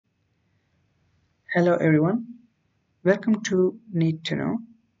Hello everyone, welcome to Need to Know.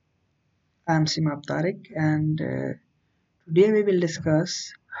 I'm Simab Tariq and today we will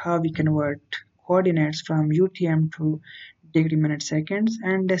discuss how we convert coordinates from UTM to degree minute seconds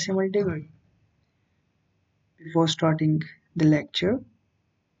and decimal degree. Before starting the lecture,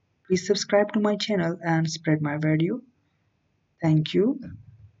 please subscribe to my channel and spread my video. Thank you.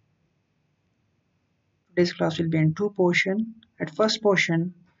 Today's class will be in two portions. At first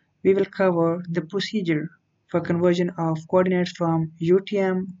portion, we will cover the procedure for conversion of coordinates from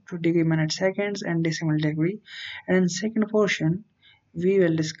UTM to degree minute seconds and decimal degree. And in second portion, we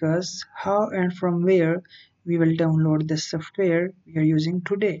will discuss how and from where we will download the software we are using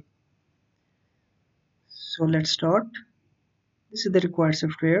today. So let's start. This is the required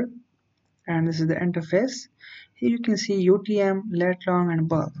software and this is the interface. Here you can see UTM, lat long and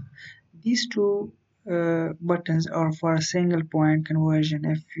bulk. These two buttons are for a single point conversion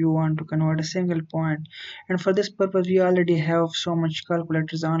if you want to convert a single point, and for this purpose we already have so much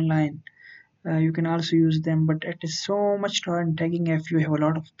calculators online. You can also use them, but it is so much time taking if you have a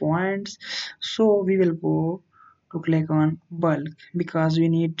lot of points. So we will go to click on bulk because we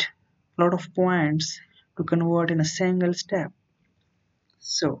need a lot of points to convert in a single step.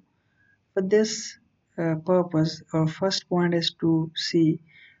 So for this purpose, our first point is to see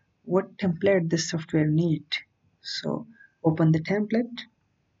what template this software need. So open the template.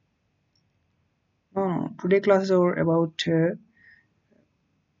 Today class is about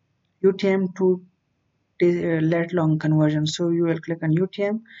UTM to lat long conversion. So you will click on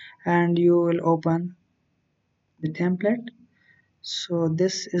UTM and you will open the template. So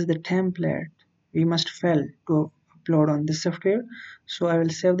this is the template we must fill to upload on this software. So I will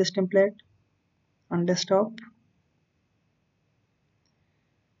save this template on desktop.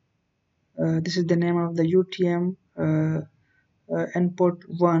 This is the name of the UTM input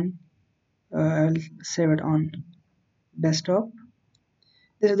 1. I'll save it on desktop.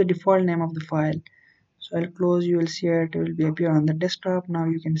 This is the default name of the file. So I'll close, you will see it will be appear on the desktop. Now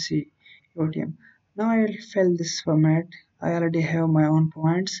you can see UTM. Now I will fill this format. I already have my own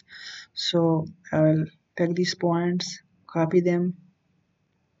points, so I will take these points, copy them,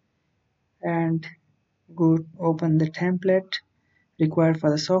 and go open the template required for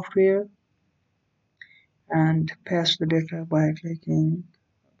the software and paste the data by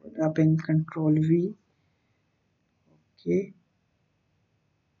tapping Control V. Okay,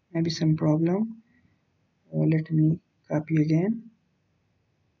 maybe some problem. Let me copy again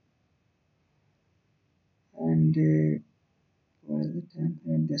and what is the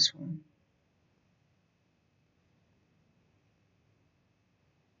template? This one.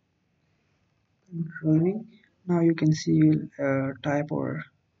 Control V. Now you can see type our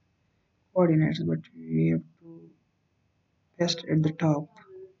coordinates, but we have to paste at the top.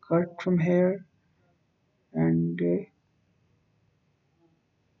 Cut from here and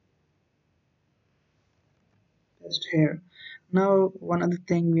paste here. Now one other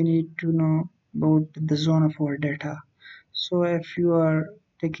thing we need to know about the zone of our data. So if you are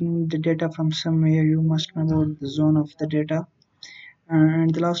taking the data from somewhere, you must know about the zone of the data.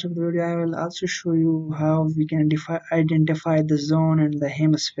 And the last of the video, I will also show you how we can identify the zone and the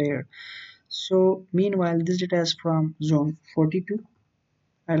hemisphere. So meanwhile, this data is from zone 42.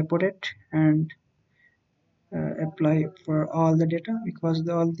 I'll put it and apply for all the data because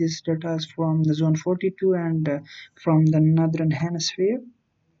all this data is from the zone 42 and from the northern hemisphere.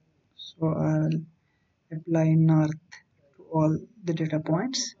 So I'll apply north to all the data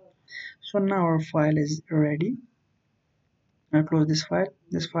points. So now our file is ready. I'll close this file.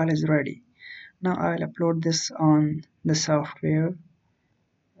 This file is ready. Now I'll upload this on the software.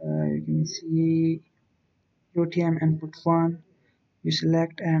 You can see UTM input 1. You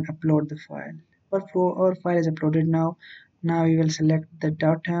select and upload the file. Our file is uploaded now. Now you will select the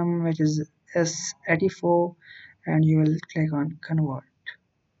datum, which is S84, and you will click on convert.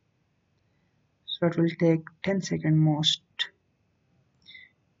 So it will take 10 seconds most.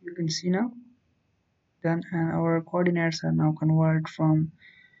 You can see now done, and our coordinates are now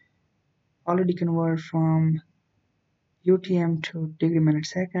already converted from UTM to degree minute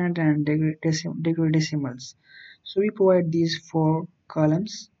second and degree decimals. So we provide these 4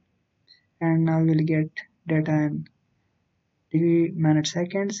 columns, and now we'll get data in degree minute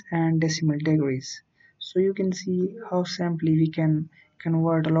seconds and decimal degrees. So you can see how simply we can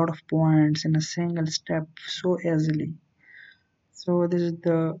convert a lot of points in a single step so easily. So this is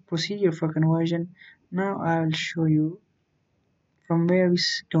the procedure for conversion. Now I will show you from where we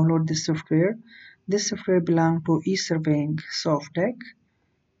download this software. This software belongs to eSurveying Softech.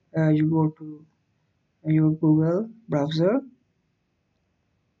 You go to your Google browser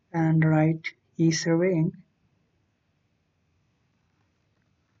and write e-surveying,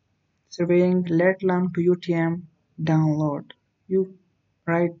 surveying let long to UTM download. You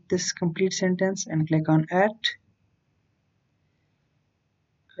write this complete sentence and click on add,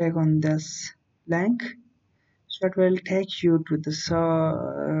 click on this link. So it will take you to the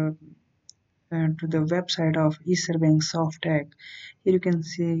website of e-surveying software. Here you can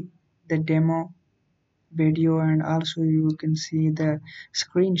see the demo video and also you can see the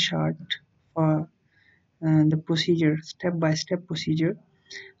screenshot for the procedure, step-by-step procedure.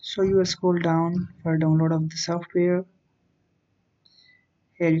 So you will scroll down for download of the software.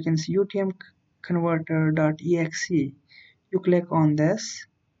 Here you can see UTM converter.exe. You click on this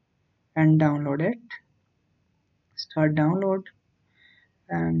and download it. Start download,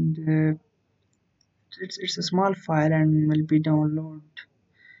 and it's a small file and will be downloaded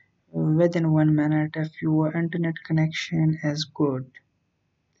within 1 minute if your internet connection is good.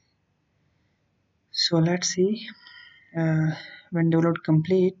 So let's see. Uh, when download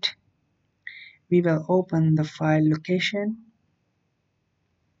complete, we will open the file location.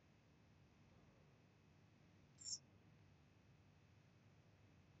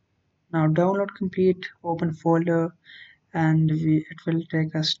 Now download complete, open folder, and it will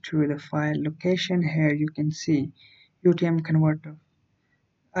take us to the file location. Here you can see UTM converter.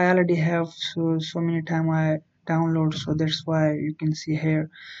 I already have so many time I download, so that's why you can see here.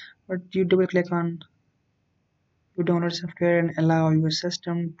 But you double click on to download software and allow your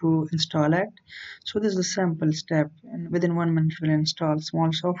system to install it. So this is a simple step, and within 1 minute you will install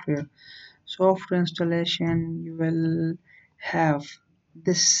small software. So after installation you will have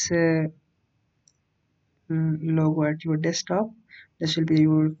this logo at your desktop. This will be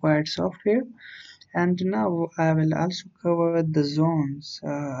your required software. And now I will also cover the zones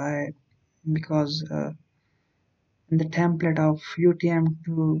because in the template of UTM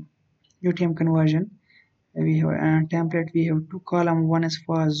to UTM conversion we have a template. We have two columns, one is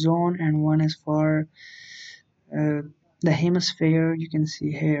for zone and one is for uh, the hemisphere. You can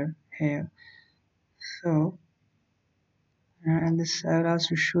see here. So and this I will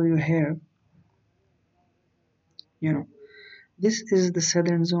also show you here. You know, this is the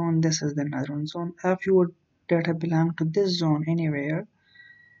southern zone, this is the northern zone. If your data belong to this zone anywhere,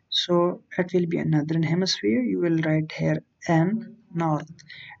 so it will be a northern hemisphere. You will write here N north,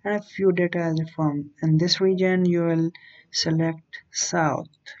 and if your data is from in this region, you will select south.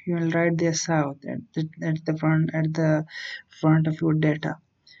 You will write there south at the front of your data.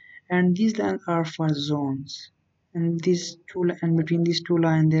 And these lines are for zones. And between these two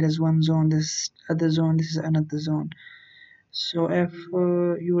lines there is one zone, this other zone, this is another zone. So if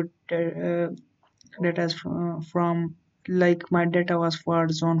your data is from like my data was for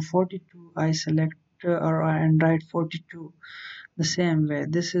zone 42, I select or and write 42 the same way.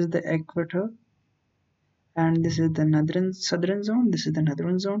 This is the equator and this is the northern southern zone, this is the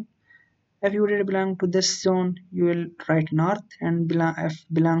northern zone. If you did belong to this zone you will write north, and if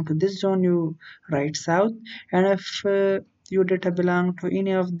belong to this zone you write south, and if your data belong to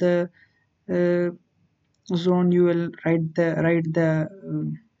any of the uh, zone you will write the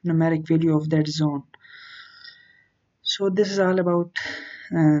numeric value of that zone. So this is all about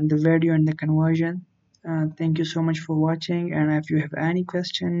the video and the conversion. Thank you so much for watching, and if you have any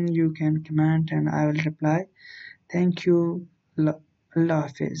question you can comment and I will reply. Thank you. Allah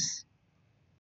Hafiz.